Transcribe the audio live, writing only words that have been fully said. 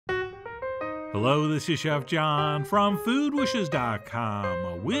Hello, this is Chef John from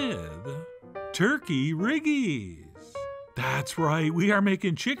foodwishes.com with Turkey Riggies. That's right, we are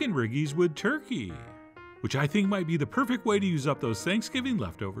making chicken Riggies with turkey, which I think might be the perfect way to use up those Thanksgiving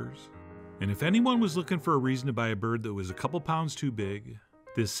leftovers. And if anyone was looking for a reason to buy a bird that was a couple pounds too big,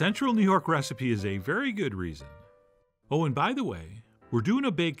 this Central New York recipe is a very good reason. Oh, and by the way, we're doing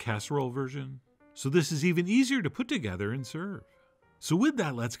a baked casserole version, so this is even easier to put together and serve. So with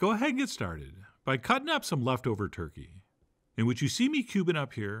that, let's go ahead and get started by cutting up some leftover turkey. And what you see me cubing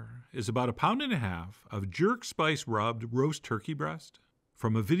up here is about 1.5 pounds of jerk spice rubbed roast turkey breast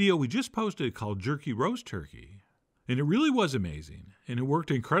from a video we just posted called Jerky Roast Turkey. And it really was amazing, and it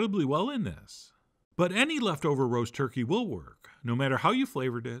worked incredibly well in this. But any leftover roast turkey will work, no matter how you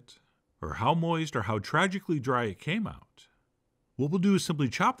flavored it, or how moist or how tragically dry it came out. What we'll do is simply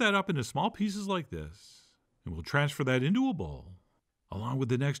chop that up into small pieces like this, and we'll transfer that into a bowl, along with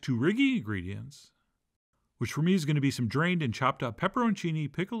the next two Riggy ingredients, which for me is going to be some drained and chopped up pepperoncini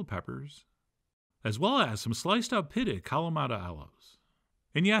pickled peppers, as well as some sliced up pitted Kalamata aloes.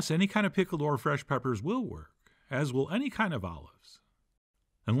 And yes, any kind of pickled or fresh peppers will work, as will any kind of olives,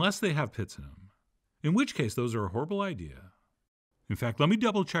 unless they have pits in them, in which case those are a horrible idea. In fact, let me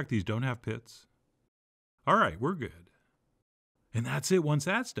double check these don't have pits. All right, we're good. And that's it. Once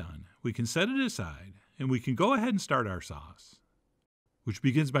that's done, we can set it aside and we can go ahead and start our sauce, which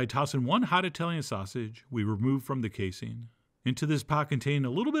begins by tossing one hot Italian sausage we removed from the casing into this pot containing a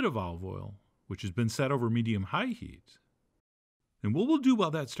little bit of olive oil, which has been set over medium-high heat. And what we'll do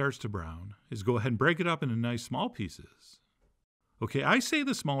while that starts to brown is go ahead and break it up into nice small pieces. Okay, I say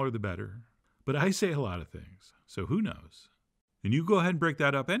the smaller the better, but I say a lot of things, so who knows? And you go ahead and break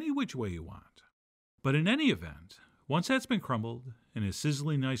that up any which way you want. But in any event, once that's been crumbled and is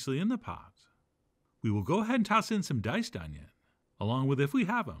sizzling nicely in the pot, we will go ahead and toss in some diced onion, along with, if we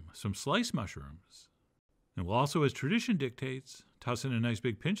have them, some sliced mushrooms. And we'll also, as tradition dictates, toss in a nice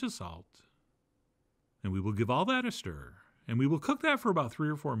big pinch of salt. And we will give all that a stir, and we will cook that for about 3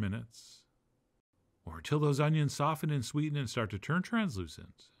 or 4 minutes, or until those onions soften and sweeten and start to turn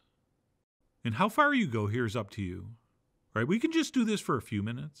translucent. And how far you go here is up to you. Right, we can just do this for a few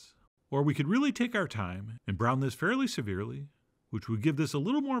minutes, or we could really take our time and brown this fairly severely, which would give this a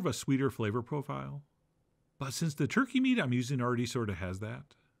little more of a sweeter flavor profile. But since the turkey meat I'm using already sort of has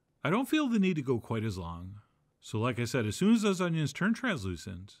that, I don't feel the need to go quite as long. So like I said, as soon as those onions turn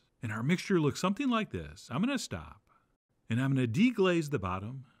translucent and our mixture looks something like this, I'm going to stop. And I'm going to deglaze the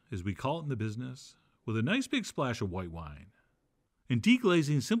bottom, as we call it in the business, with a nice big splash of white wine. And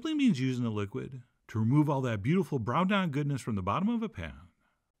deglazing simply means using a liquid to remove all that beautiful brown down goodness from the bottom of a pan,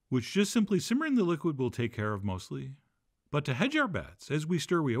 which just simply simmering the liquid will take care of mostly. But to hedge our bets, as we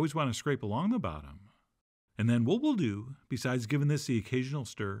stir, we always want to scrape along the bottom. And then what we'll do, besides giving this the occasional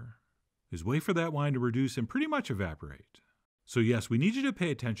stir, is wait for that wine to reduce and pretty much evaporate. So yes, we need you to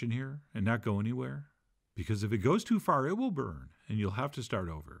pay attention here and not go anywhere, because if it goes too far, it will burn and you'll have to start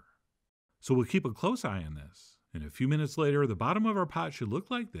over. So we'll keep a close eye on this. And a few minutes later, the bottom of our pot should look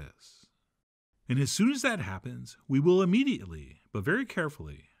like this. And as soon as that happens, we will immediately, but very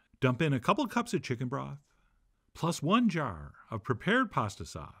carefully, dump in a couple cups of chicken broth, plus 1 jar of prepared pasta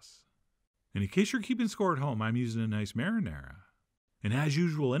sauce. And in case you're keeping score at home, I'm using a nice marinara. And as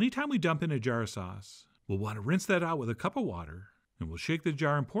usual, anytime we dump in a jar of sauce, we'll want to rinse that out with a cup of water, and we'll shake the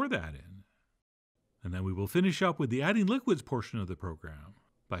jar and pour that in. And then we will finish up with the adding liquids portion of the program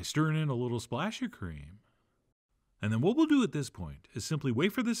by stirring in a little splash of cream. And then what we'll do at this point is simply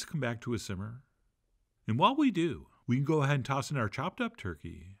wait for this to come back to a simmer. And while we do, we can go ahead and toss in our chopped up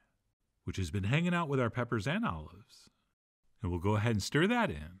turkey, which has been hanging out with our peppers and olives. And we'll go ahead and stir that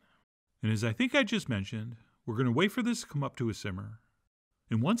in. And as I think I just mentioned, we're going to wait for this to come up to a simmer.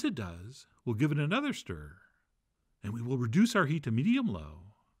 And once it does, we'll give it another stir. And we will reduce our heat to medium-low.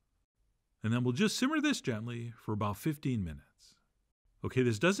 And then we'll just simmer this gently for about 15 minutes. Okay,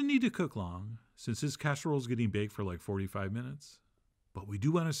 this doesn't need to cook long, since this casserole is getting baked for like 45 minutes. But we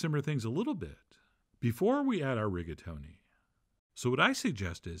do want to simmer things a little bit before we add our rigatoni. So what I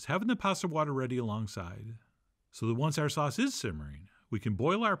suggest is having the pasta water ready alongside, so that once our sauce is simmering, we can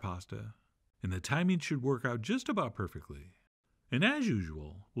boil our pasta, and the timing should work out just about perfectly. And as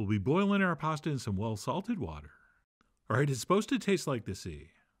usual, we'll be boiling our pasta in some well-salted water. Alright, it's supposed to taste like the sea,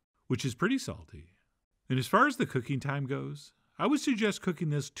 which is pretty salty. And as far as the cooking time goes, I would suggest cooking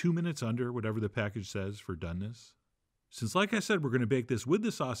this 2 minutes under whatever the package says for doneness. Since like I said, we're going to bake this with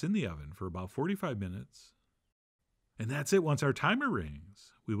the sauce in the oven for about 45 minutes. And that's it. Once our timer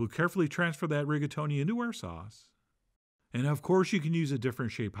rings, we will carefully transfer that rigatoni into our sauce. And of course, you can use a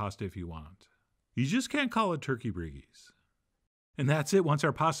different shaped pasta if you want. You just can't call it turkey Riggies. And that's it. Once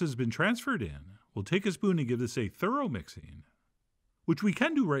our pasta has been transferred in, we'll take a spoon and give this a thorough mixing, which we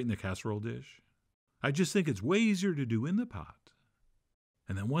can do right in the casserole dish. I just think it's way easier to do in the pot.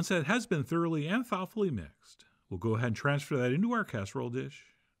 And then once that has been thoroughly and thoughtfully mixed, we'll go ahead and transfer that into our casserole dish.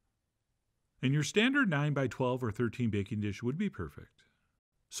 And your standard 9 by 12 or 13 baking dish would be perfect.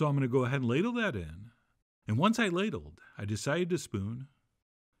 So I'm going to go ahead and ladle that in. And once I ladled, I decided to spoon,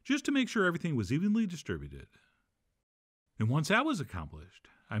 just to make sure everything was evenly distributed. And once that was accomplished,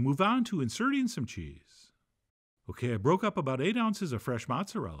 I move on to inserting some cheese. Okay, I broke up about 8 ounces of fresh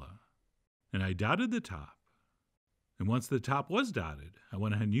mozzarella, and I dotted the top. And once the top was dotted, I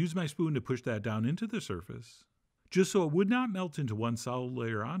went ahead and used my spoon to push that down into the surface, just so it would not melt into one solid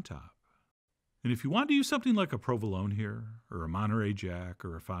layer on top. And if you want to use something like a provolone here, or a Monterey Jack,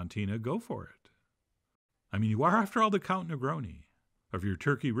 or a Fontina, go for it. I mean, you are, after all, the Count Negroni of your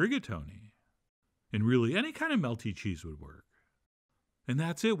turkey rigatoni. And really, any kind of melty cheese would work. And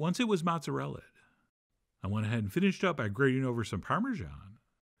that's it. Once it was mozzarellaed, I went ahead and finished up by grating over some Parmesan.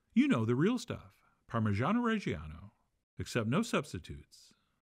 You know, the real stuff. Parmigiano Reggiano. Except no substitutes.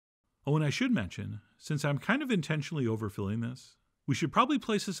 Oh, and I should mention, since I'm kind of intentionally overfilling this, we should probably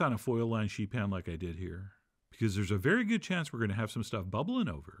place this on a foil-lined sheet pan like I did here, because there's a very good chance we're going to have some stuff bubbling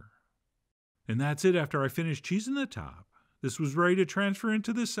over. And that's it. After I finished cheesing the top, this was ready to transfer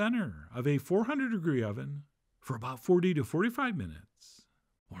into the center of a 400-degree oven for about 40 to 45 minutes,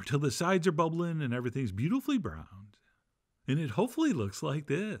 or until the sides are bubbling and everything's beautifully browned. And it hopefully looks like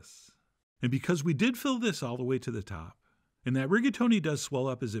this. And because we did fill this all the way to the top, and that rigatoni does swell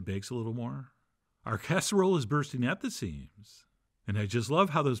up as it bakes a little more, our casserole is bursting at the seams. And I just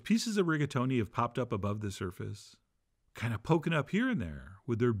love how those pieces of rigatoni have popped up above the surface, kind of poking up here and there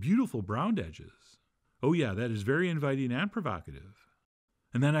with their beautiful browned edges. Oh yeah, that is very inviting and provocative.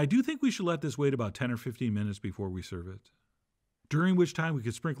 And then I do think we should let this wait about 10 or 15 minutes before we serve it, during which time we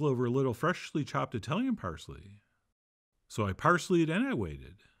could sprinkle over a little freshly chopped Italian parsley. So I parsleyed and I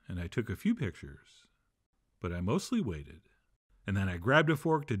waited, and I took a few pictures, but I mostly waited. And then I grabbed a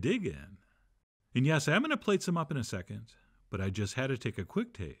fork to dig in. And yes, I'm going to plate some up in a second, but I just had to take a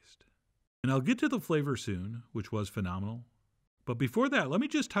quick taste. And I'll get to the flavor soon, which was phenomenal. But before that, let me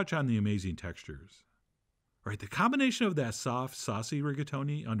just touch on the amazing textures. Right, the combination of that soft, saucy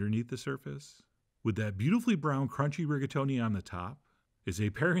rigatoni underneath the surface with that beautifully brown, crunchy rigatoni on the top is a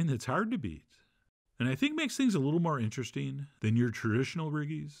pairing that's hard to beat. And I think makes things a little more interesting than your traditional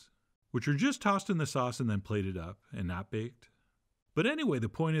Riggies, which are just tossed in the sauce and then plated up and not baked. But anyway, the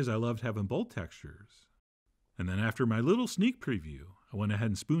point is I loved having both textures. And then after my little sneak preview, I went ahead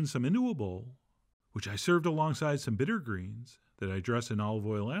and spooned some into a bowl, which I served alongside some bitter greens that I dressed in olive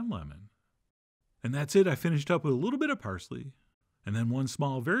oil and lemon. And that's it. I finished up with a little bit of parsley, and then one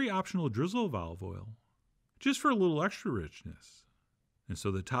small, very optional drizzle of olive oil, just for a little extra richness. And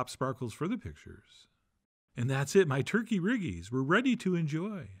so the top sparkles for the pictures. And that's it. My turkey Riggies were ready to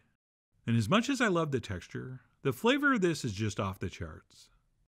enjoy. And as much as I love the texture, the flavor of this is just off the charts.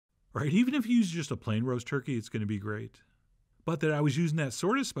 Right, even if you use just a plain roast turkey, it's going to be great. But that I was using that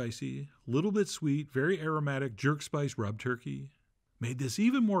sort of spicy, little bit sweet, very aromatic jerk spice rub turkey made this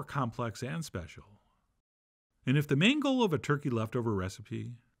even more complex and special. And if the main goal of a turkey leftover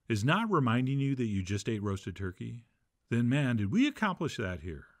recipe is not reminding you that you just ate roasted turkey, then man, did we accomplish that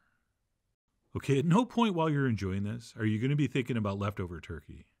here. Okay, at no point while you're enjoying this are you going to be thinking about leftover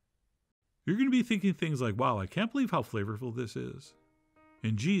turkey. You're going to be thinking things like, wow, I can't believe how flavorful this is.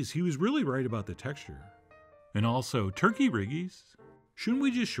 And geez, he was really right about the texture. And also, turkey Riggies? Shouldn't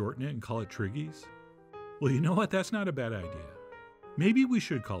we just shorten it and call it Triggies? Well, you know what? That's not a bad idea. Maybe we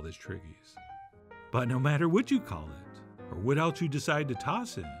should call this Triggies. But no matter what you call it, or what else you decide to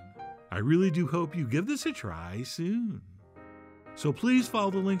toss in, I really do hope you give this a try soon. So please follow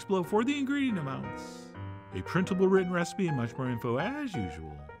the links below for the ingredient amounts, a printable written recipe, and much more info as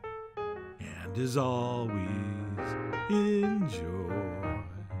usual. And as always, enjoy.